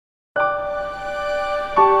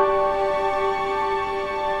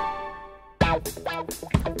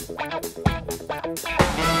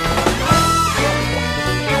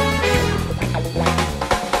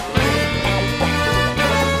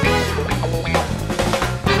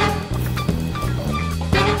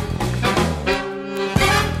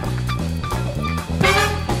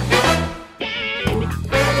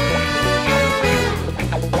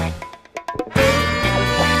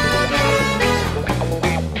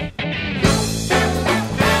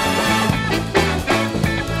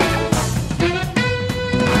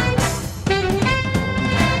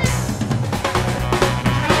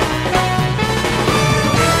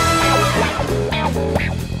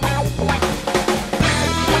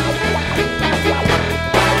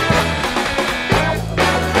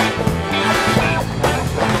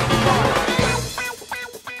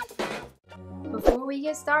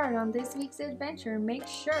Started on this week's adventure, make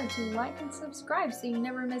sure to like and subscribe so you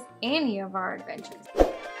never miss any of our adventures.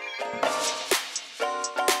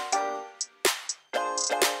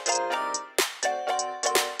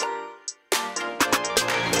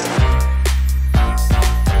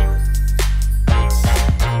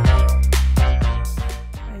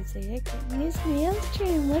 Isaiah getting his nails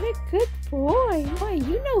trimmed. What a good boy. Boy,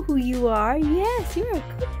 you know who you are. Yes, you're a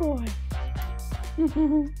good boy. Get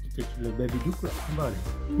your little baby dewclap. How about it?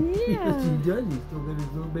 Yeah. Yes, he does. He's still got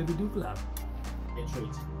his little baby dewclap. Get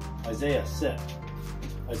treats. Isaiah, sit.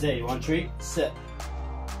 Isaiah, you want a treat? Sit.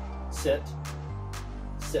 Sit.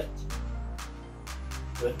 Sit.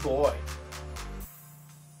 Good boy.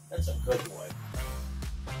 That's a good boy.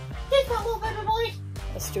 Here's my little baby boy.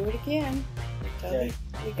 Let's do it again. Okay.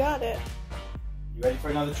 You got it. You ready for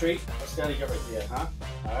another treat? Let's gotta get right there, huh?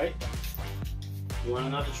 Alright. You want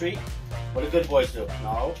another treat? What do good boys do?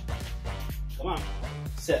 No. Come on.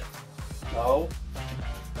 Sit. No.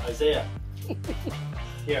 Isaiah.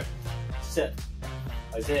 Here. Sit.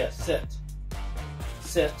 Isaiah, sit.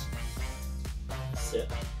 Sit. Sit.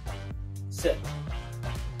 Sit.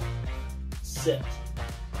 Sit.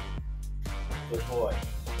 Good boy.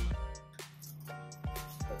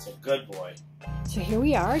 That's a good boy. So here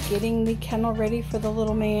we are getting the kennel ready for the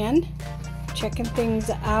little man. Checking things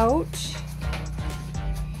out.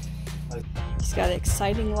 He's got an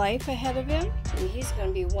exciting life ahead of him, and he's going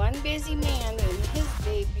to be one busy man in his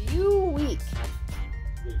debut week.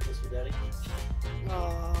 You kiss for Daddy?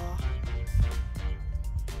 Aww.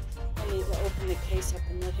 I need to open the case up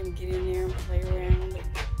and let him get in there and play around and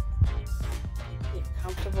get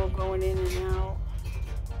comfortable going in and out.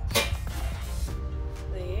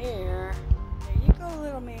 There you go,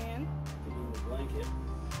 little man. Give him a blanket.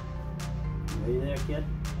 Are you there, kid?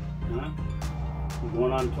 Huh? We're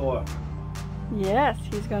going on tour. Yes,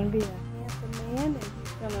 he's going to be a handsome man, and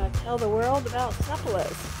he's going to tell the world about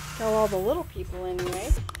Seppalas. Tell all the little people anyway.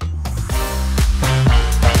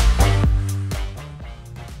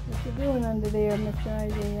 What you doing under there, Mr.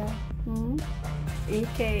 Isaiah?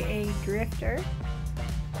 AKA Drifter.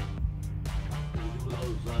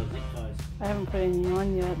 I haven't put any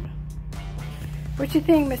on yet. What you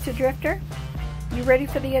think, Mr. Drifter? You ready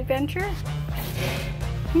for the adventure?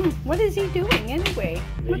 What is he doing anyway?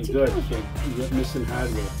 What's he doing? Kid. You're missing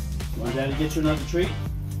hardware. You want Daddy to get you another treat?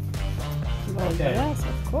 Well, Okay. yes,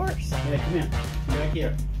 of course. Yeah, come here. Come back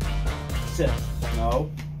here. Sit. No.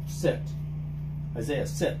 Sit. Isaiah,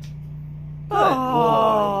 sit. Good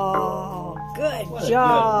Oh, boy. good What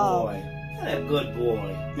job. a good boy. What a good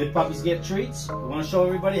boy. Good puppies get treats. You want to show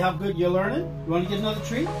everybody how good you're learning? You want to get another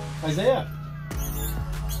treat? Isaiah.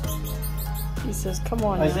 He says, come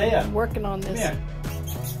on, Isaiah. now. I'm working on Come this here.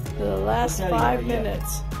 for the last Look at 5 you, yeah.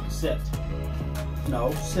 minutes. Sit.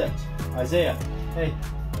 No, sit. Isaiah. Hey.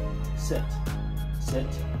 Sit. Sit.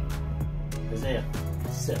 Isaiah.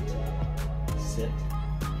 Sit. Sit.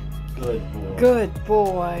 Good boy. Good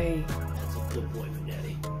boy. That's a good boy for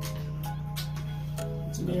Daddy.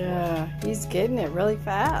 That's a good Yeah, he's getting it really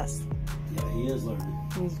fast. boy. Yeah, he is learning.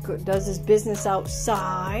 He does his business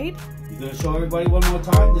outside. You gonna show everybody one more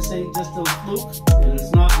time? This ain't just a fluke, and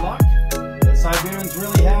it's not luck. That Siberians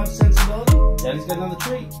really have sensibility. Daddy's got another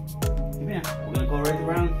treat. Come here. We're gonna go right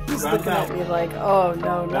around. He's round looking at about. me like, oh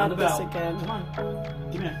no, Round not the this bell. again. Come on.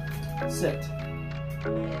 Come here. Sit.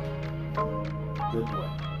 Good boy.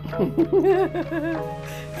 That's a good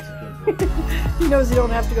boy. He knows he don't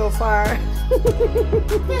have to go far.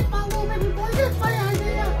 That's my little baby boy. That's my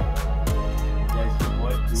Isaiah. Daddy's good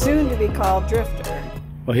boy. Soon to be called Drifter.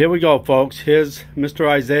 Well, here we go, folks. Here's Mr.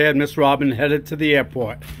 Isaiah and Miss Robin headed to the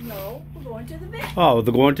airport. No, we're going to the vet. Oh,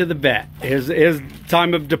 they're going to the vet. His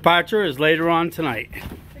time of departure is later on tonight.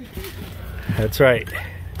 That's right.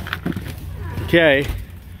 Okay.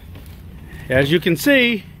 As you can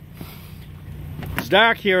see, it's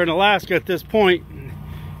dark here in Alaska at this point.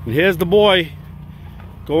 And here's the boy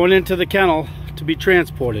going into the kennel to be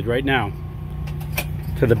transported right now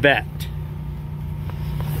to the vet.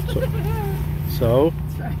 So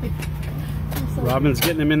Robin's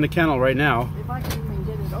getting him in the kennel right now. If I can even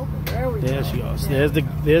get it open. There we go. There she goes.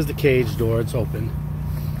 There's the cage door. It's open.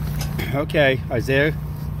 Okay, Isaiah,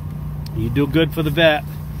 you do good for the vet.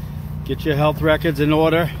 Get your health records in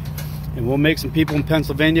order, and we'll make some people in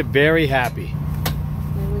Pennsylvania very happy.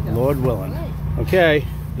 There we go. Lord willing. Okay,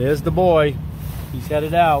 there's the boy. He's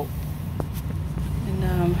headed out.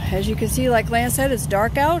 And as you can see, like Lance said, it's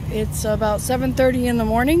dark out. It's about 7:30 in the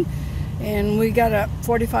morning, and we got a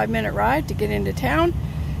 45-minute ride to get into town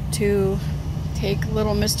to take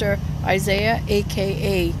little Mr. Isaiah,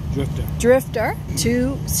 aka Drifter,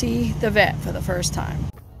 to see the vet for the first time.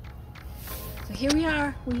 So here we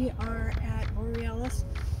are. We are at Borealis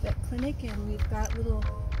Vet Clinic, and we've got little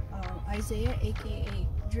Isaiah, aka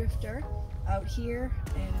Drifter, out here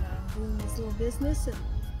and doing his little business.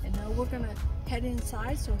 And now we're gonna head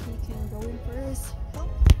inside so he can go in for his health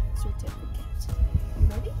certificate. You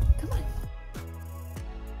ready? Come on.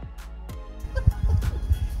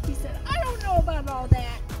 He said, I don't know about all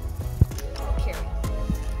that. Oh, Carrie.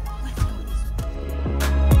 Let's go this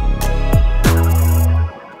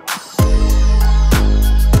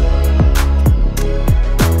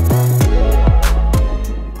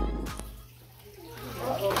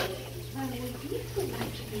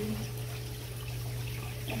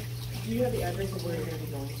Do you have the address of where you're going to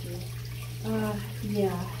be going to?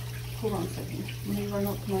 Yeah. Hold on a second. Let me run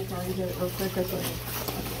up to my car and get it real quick.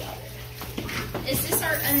 Is this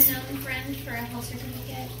our unknown friend for a health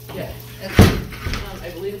certificate? Yeah. Okay. I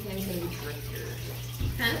believe his name's going to be Drifter.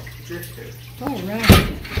 Huh? Drifter. All right.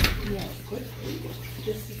 Yeah. Good.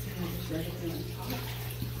 This is just right up on top.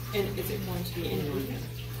 And is it going to be in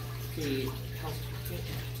the health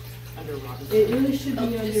certificate under Robin's? It really should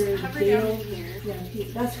be under Cover Dale. down here. Yeah,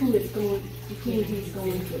 that's who it's going. Who he's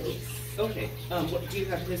going to. Okay. What do you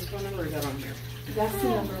have his phone number or is that on here? That's the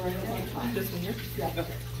number right up on top. This one here? Yeah.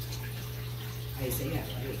 Okay. Isaiah,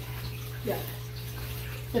 right? Yeah.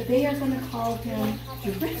 But they are going to call him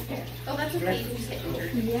Drifter. Oh, that's okay. You can just hit enter.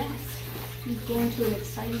 Yes. He's going to an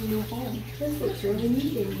exciting new home. This looks really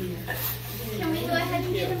neat in here. Can we go ahead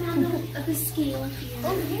and get him on the scale here?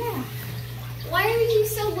 Oh, yeah. Why are you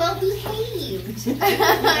so well behaved?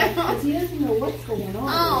 Because he doesn't know what's going on.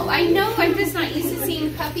 Oh, I know. I'm just not used to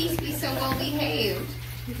seeing puppies be so well behaved.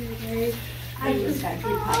 I just got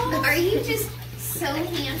your puppy. Are you just so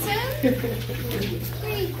handsome?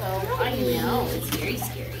 There you go. I know. It's very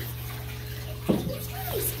scary. It's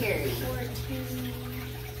really scary. 14,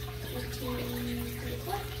 15,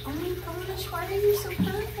 what? Oh my gosh, why are you so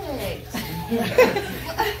perfect?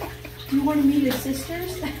 Do you want to meet his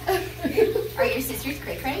sisters? Are your sisters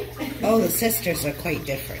cray-cray? Oh, the sisters are quite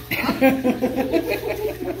different.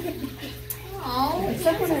 Oh,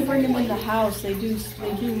 Except when I bring them in the house, they do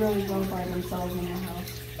really well by themselves in the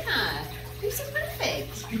house. yeah. You're so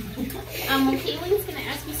perfect. Well, Caitlin's going to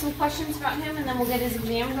ask you some questions about him, and then we'll get his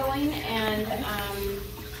exam going, and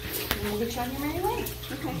we'll get you on your merry way.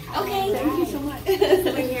 Okay. Okay. Thank you so much.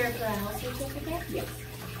 We're here for a health certificate? Yes.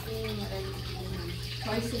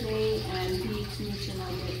 Twice a day, and he eats meat and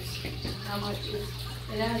nuggets. How much is it?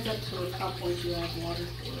 Adds up to a cup once you add water to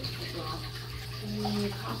it as well.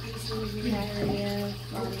 Coffee, diarrhea,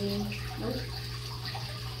 vomiting. Nope.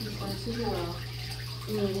 He's going super well.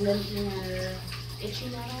 Any limping or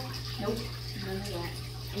itching at all? Nope. None of that.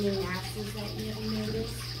 Any nasties that you ever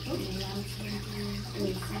noticed? Nope. Any lumps,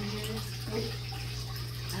 any seizures? Nope.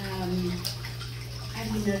 Have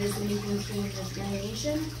you noticed anything strange with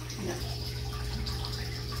urination? No.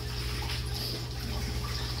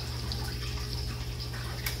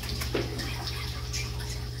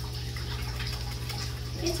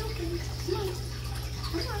 It's okay. Come on.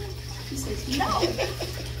 Come on. He says No.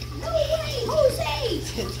 No way, Jose!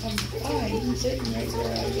 I'm fine. I'm sitting right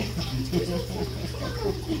where I am.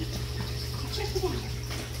 Check it out.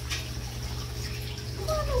 Come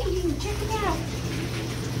on over here. Check it out.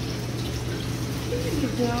 There you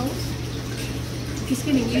go. He's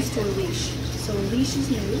getting used to a leash. So a leash is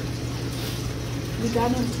new. We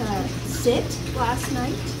got him to sit last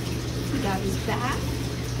night. He got his bath.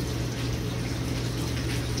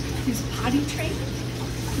 He's potty trained.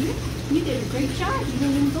 You did a great job. You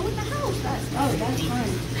didn't even go in the house. That's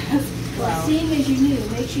fine. Well, seeing as you knew,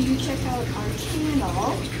 make sure you check out our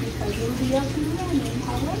channel because it'll be up and running.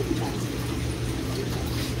 How late you guys?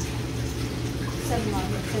 7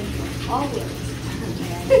 miles. Always.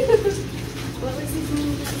 What was his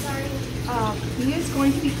name? Sorry. He is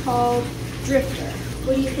going to be called Drifter.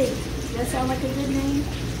 What do you think? Does that sound like a good name?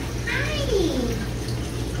 Hi.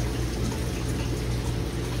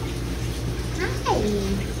 Hi,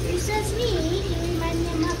 you're so sweet. You remind me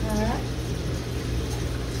of Mother.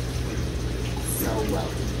 So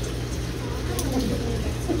well.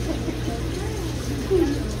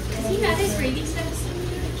 Does he have his rabies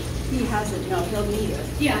vaccine? He hasn't, no, he'll need it.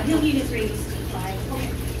 Yeah, he'll need his rabies supplied.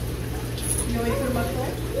 Okay. You want me to put him up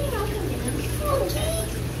there? Yeah, I'll come get him. Okay.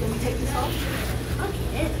 Can we take this off? I'll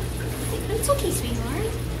get it. It's okay,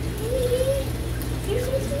 sweetheart. Hey, you're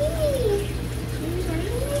so sweet. You're very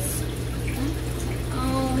nice.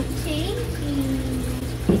 Oh, thank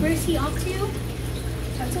you. Where's he off to?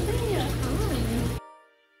 Pennsylvania. Oh.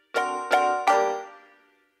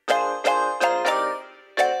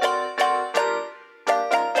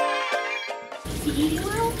 Is he eating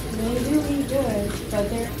well? They do eat good, but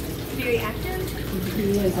they're Very active?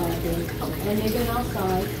 he is active. And they've been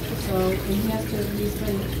outside, so he's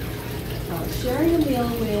been sharing a meal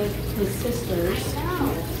with his sisters.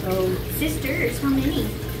 Wow. So Sisters, how many?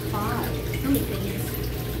 5. Oh my goodness.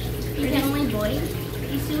 Are they only boys? Are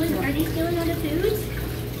they stealing other foods?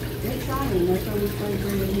 They're trying. That's why we're trying to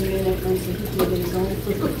bring him in at night so he can get his own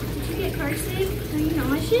food. Did you get car sick? Are you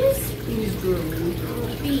nauseous? He's drooling. Oh,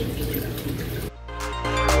 baby.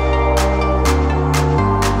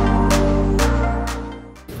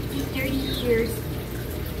 30 years.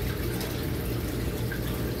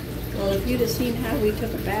 Well, if you'd have seen how we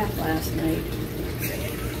took a bath last night.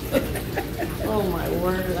 Oh my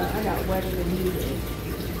word, I got wetter than he did.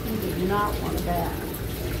 He did not want a bath.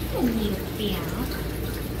 I don't need a bath.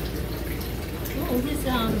 Oh,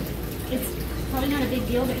 it's probably not a big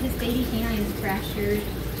deal, but his baby canine is fractured.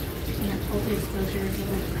 Open exposures,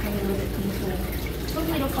 probably a little bit painful.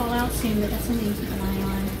 Hopefully it'll fall out soon, but that's something to keep an eye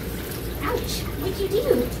on. Ouch! What'd you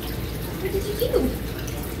do? What did you do?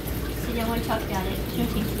 So you don't want to talk about it. No,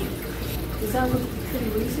 thank you. Does that look pretty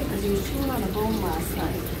recent? Because he was chewing on a bone last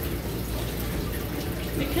night.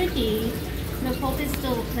 It could be. The pulp is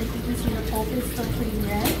still, like you can see, the pulp is still pretty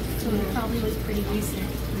red, so it probably was pretty recent.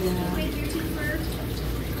 Yeah. Wait, your tooth fur?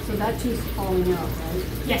 So that tooth's falling out, right?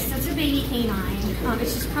 Yes, that's a baby canine.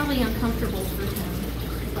 It's just probably uncomfortable for him,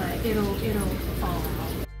 but it'll fall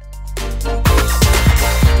out.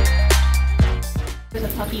 For the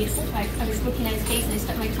puppies, I was looking at his face and I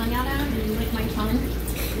stuck my tongue out at him and he licked my tongue.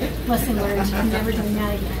 Lesson learned. I'm never doing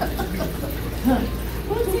that again.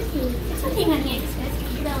 Oh, it's okay. It's okay, honey. I just gotta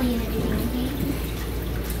squeeze your belly in it, baby. Okay?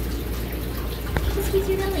 Just squeeze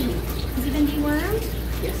your belly. Has he been dewormed?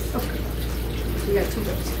 Yes. Okay. We got 2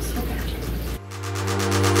 doses. Okay.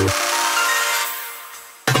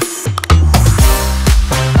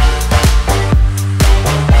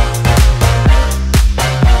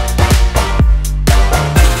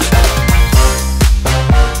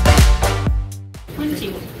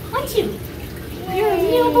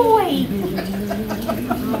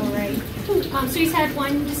 So he's had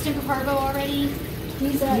one distemper parvo already?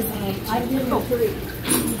 He's at, I've given him 3.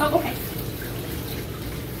 Oh, okay.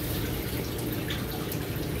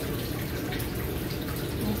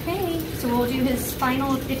 Okay, so we'll do his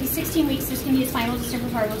final, if he's 16 weeks, this can be his final distemper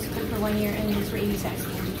parvo good for 1 year, and his rabies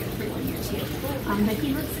vaccine will be good for 1 year too. But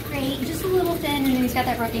he looks great, just a little thin, and then he's got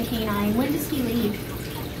that broken canine. When does he leave?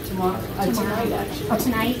 Tomorrow. Tonight, actually. Oh,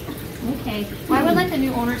 tonight? Okay. Well, I would let the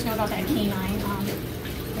new owners know about that canine.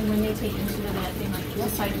 And when they take him to the vet, they might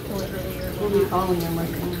decide to pull it earlier. We'll be calling them right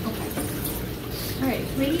now. Okay. All right.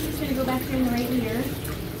 Rabies is going to go back there in the right ear.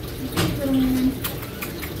 Okay, little man.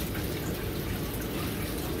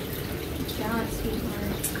 Good job,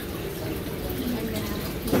 sweetheart. And I'm going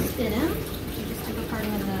to spin him. You just took a part of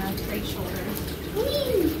the right shoulder.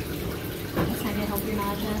 Whee! That's not going to help your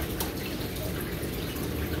nausea.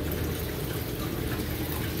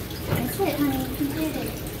 That's it, honey. You did it.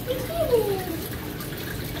 You did it.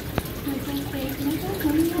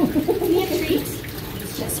 Do you have treats? I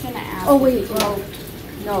was just going to ask. Oh, wait. Well,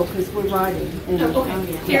 no, because we're riding. And Oh,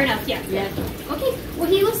 okay. Fair enough, yeah. Yeah. Okay, well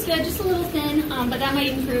he looks good, just a little thin, but that might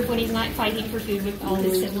improve when he's not fighting for food with all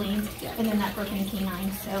his siblings, and then that broken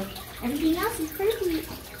canine, so everything else is perfect.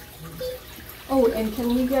 Oh, and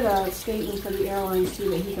can we get a statement for the airlines too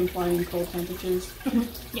that he can fly in cold temperatures?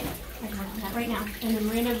 Yeah, I can work on that right now. And then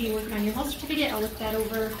Miranda will be working on your health certificate. I'll look that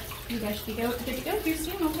over. You guys should be good to go here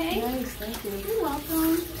soon, okay? Nice, thank you. You're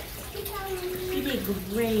welcome. You did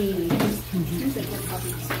great. He's a good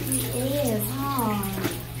puppy. He is, huh?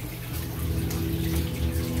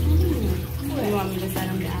 You want me to set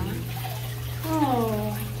him down?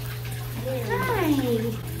 Oh. Hi.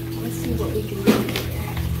 Let's see what we can do.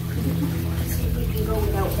 Let's see if we can go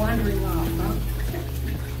without wandering off, huh?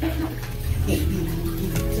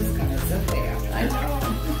 Just kind of sit there. I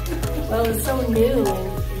know. Well, it's so new,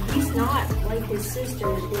 and he's not like his sister.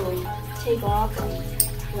 He'll take off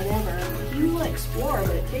and whatever. He will explore,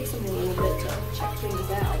 but it takes him a little bit to check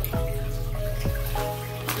things out.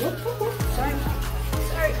 Whoop, whoop, whoop. Sorry.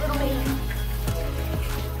 Sorry, little baby.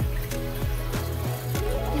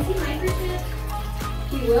 Is he microchipped?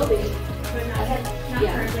 He will be. But not, not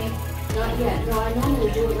yeah. currently. Not yet. No, I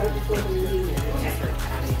normally do it right before we leave there.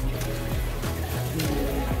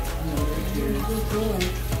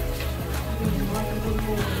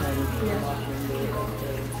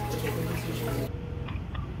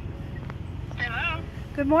 Hello?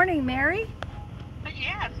 Good morning, Mary.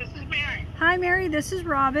 Yes, this is Mary. Hi, Mary. This is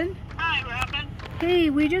Robin. Hi, Robin. Hey,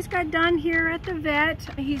 we just got done here at the vet.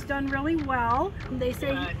 He's done really well. They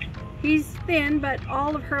say he's thin, but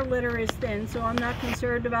all of her litter is thin, so I'm not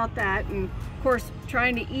concerned about that. And of course,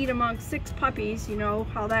 trying to eat amongst 6 puppies, you know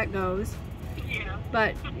how that goes. Yeah.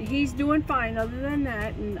 But he's doing fine other than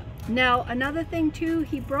that. And now another thing too,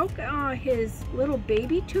 he broke his little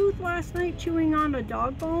baby tooth last night chewing on a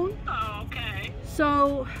dog bone. Oh, okay.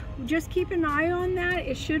 So just keep an eye on that.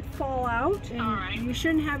 It should fall out, and all right. You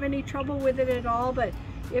shouldn't have any trouble with it at all. But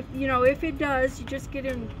if you know, if it does, you just get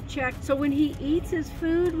him checked. So when he eats his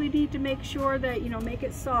food, we need to make sure that, you know, make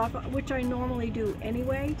it soft, which I normally do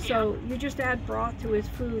anyway. So you just add broth to his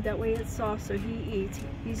food, that way it's soft so he eats.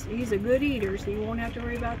 He's a good eater, so you won't have to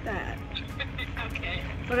worry about that. Okay.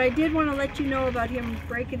 But I did want to let you know about him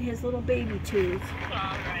breaking his little baby tooth.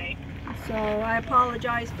 All right. So I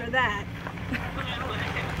apologize for that.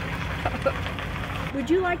 Would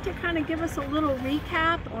you like to kind of give us a little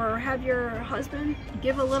recap, or have your husband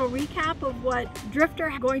give a little recap of what Drifter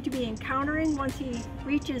is going to be encountering once he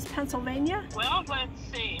reaches Pennsylvania? Well, let's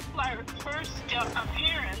see. Our first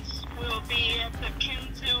appearance will be at the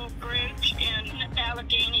Kinsale Bridge in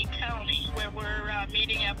Allegheny County, where we're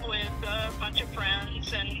meeting up with a bunch of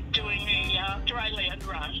friends and doing a dry land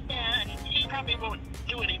run. And he probably won't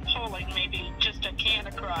do any pulling, maybe just a can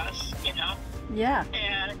across, you know. Yeah.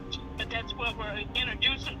 But that's what we're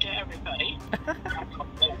introducing to everybody.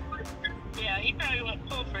 Yeah, he probably won't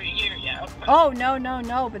pull for a year yet. Oh,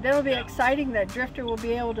 no. But it'll be exciting that Drifter will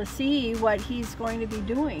be able to see what he's going to be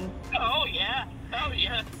doing. Oh, yeah.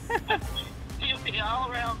 He'll be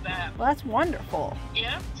all around that. Well, that's wonderful.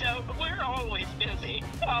 Yeah, so we're always busy.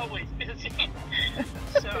 Always busy.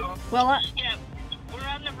 So, well, yeah, we're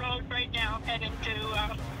on the road right now heading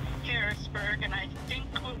to Harrisburg, and I think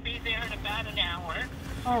we'll be there in about an hour.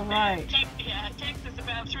 All right. It takes us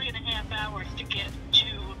about 3.5 hours to get to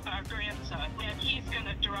our grandson, and he's going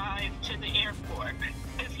to drive to the airport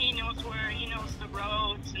because he knows the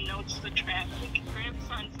roads and knows the traffic.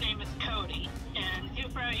 Grandson's name is Cody, and he'll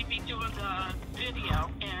probably be doing the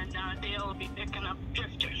video, and they'll be picking up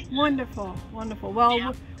Drifter. Wonderful.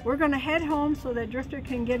 Well, we're going to head home so that Drifter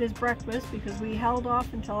can get his breakfast because we held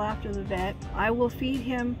off until after the vet. I will feed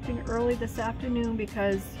him early this afternoon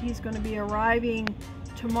because he's going to be arriving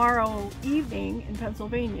tomorrow evening in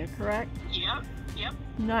Pennsylvania, correct? Yep.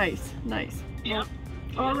 Nice. Yep.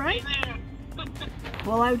 All right.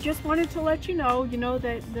 Well, I just wanted to let you know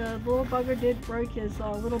that the little bugger did break his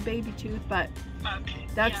little baby tooth, but okay.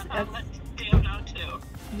 I'll let Dale know too.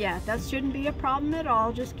 Yeah, that shouldn't be a problem at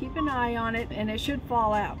all. Just keep an eye on it, and it should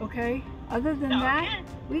fall out, okay? Other than that,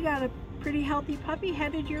 we got a pretty healthy puppy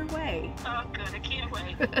headed your way. Oh, good. I can't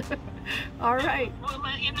wait. All right. We'll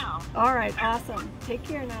let you know. All right. Awesome. Take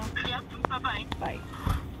care now. Yep. Bye-bye. Bye.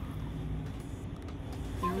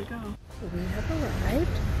 There we go. So we have arrived.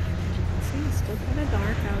 As you can see, it's still kind of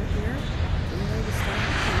dark out here. We're ready to start the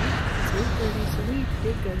camp. It's 8:30, so we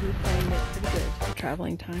did good. We planned it pretty good. The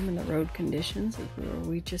traveling time and the road conditions is where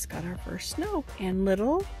we just got our first snow. And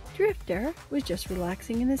little Drifter was just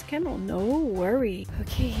relaxing in his kennel. No worry.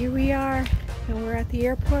 Okay, here we are. And we're at the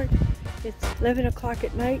airport. It's 11 o'clock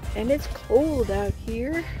at night, and it's cold out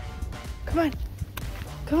here. Come on.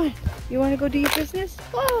 You want to go do your business?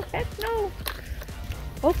 Oh, heck no.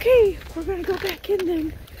 Okay, we're gonna go back in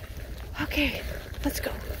then. Okay, let's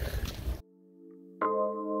go.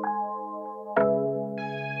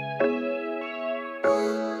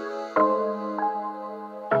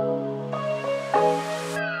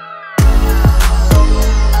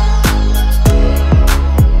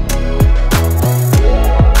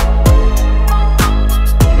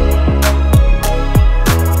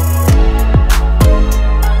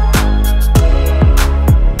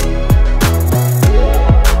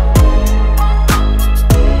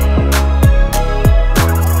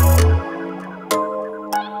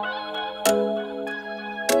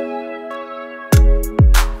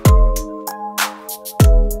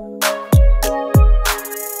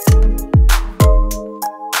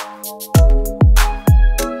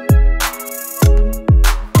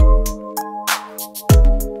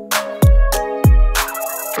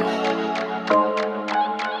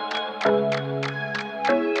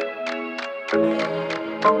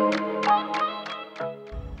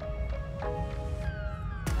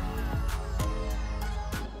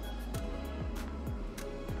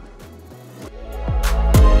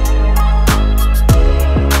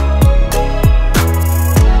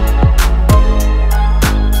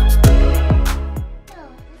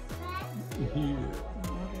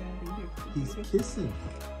 He's kissing.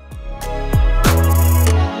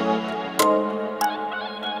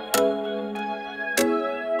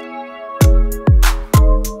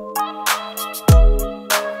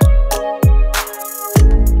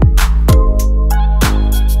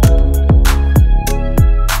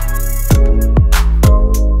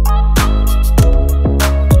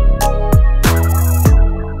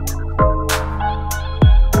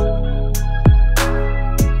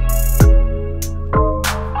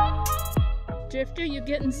 Drifter, you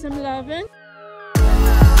getting some loving?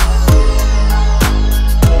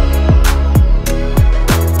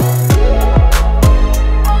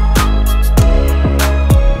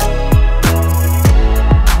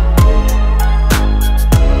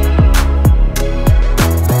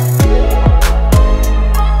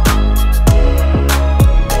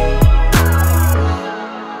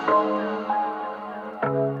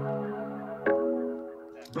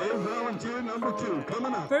 Volunteer number 2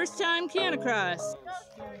 coming up. First time Canicross.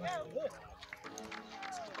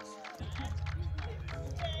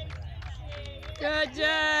 Good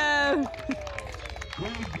job.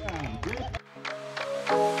 Great job. Good.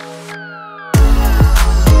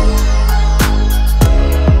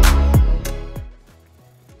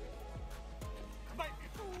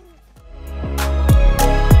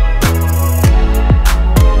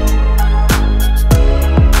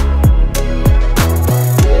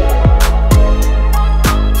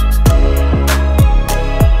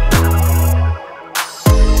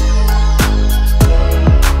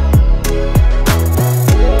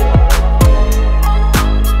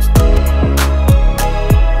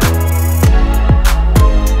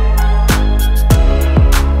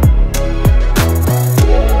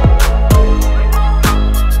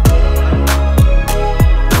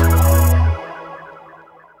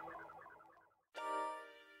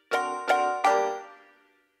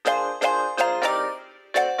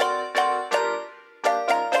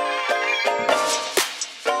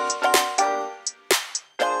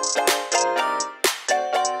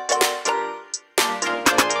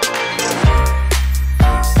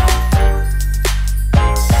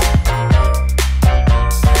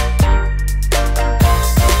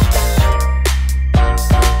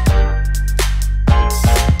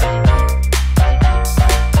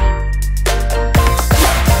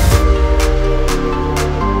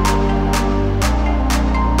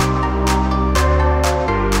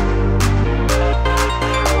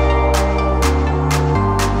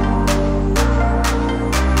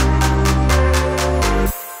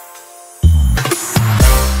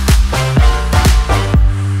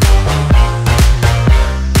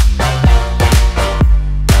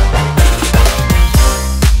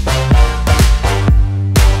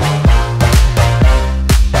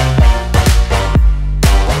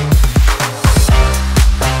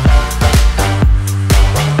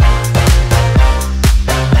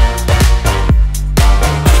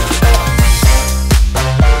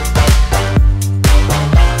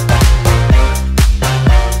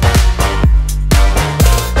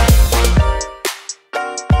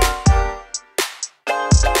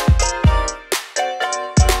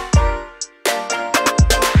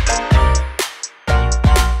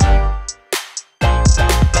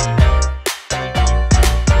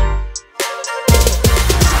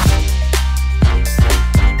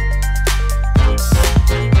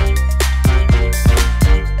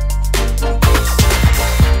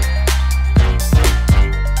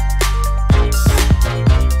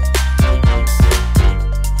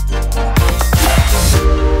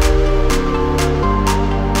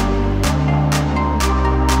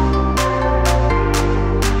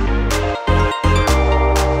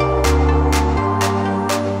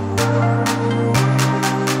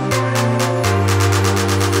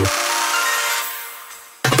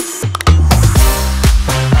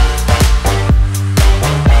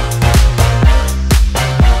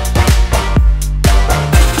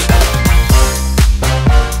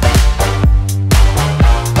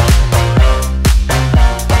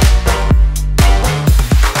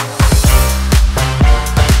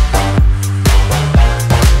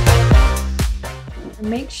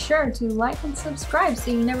 Make sure to like and subscribe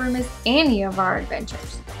so you never miss any of our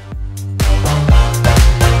adventures.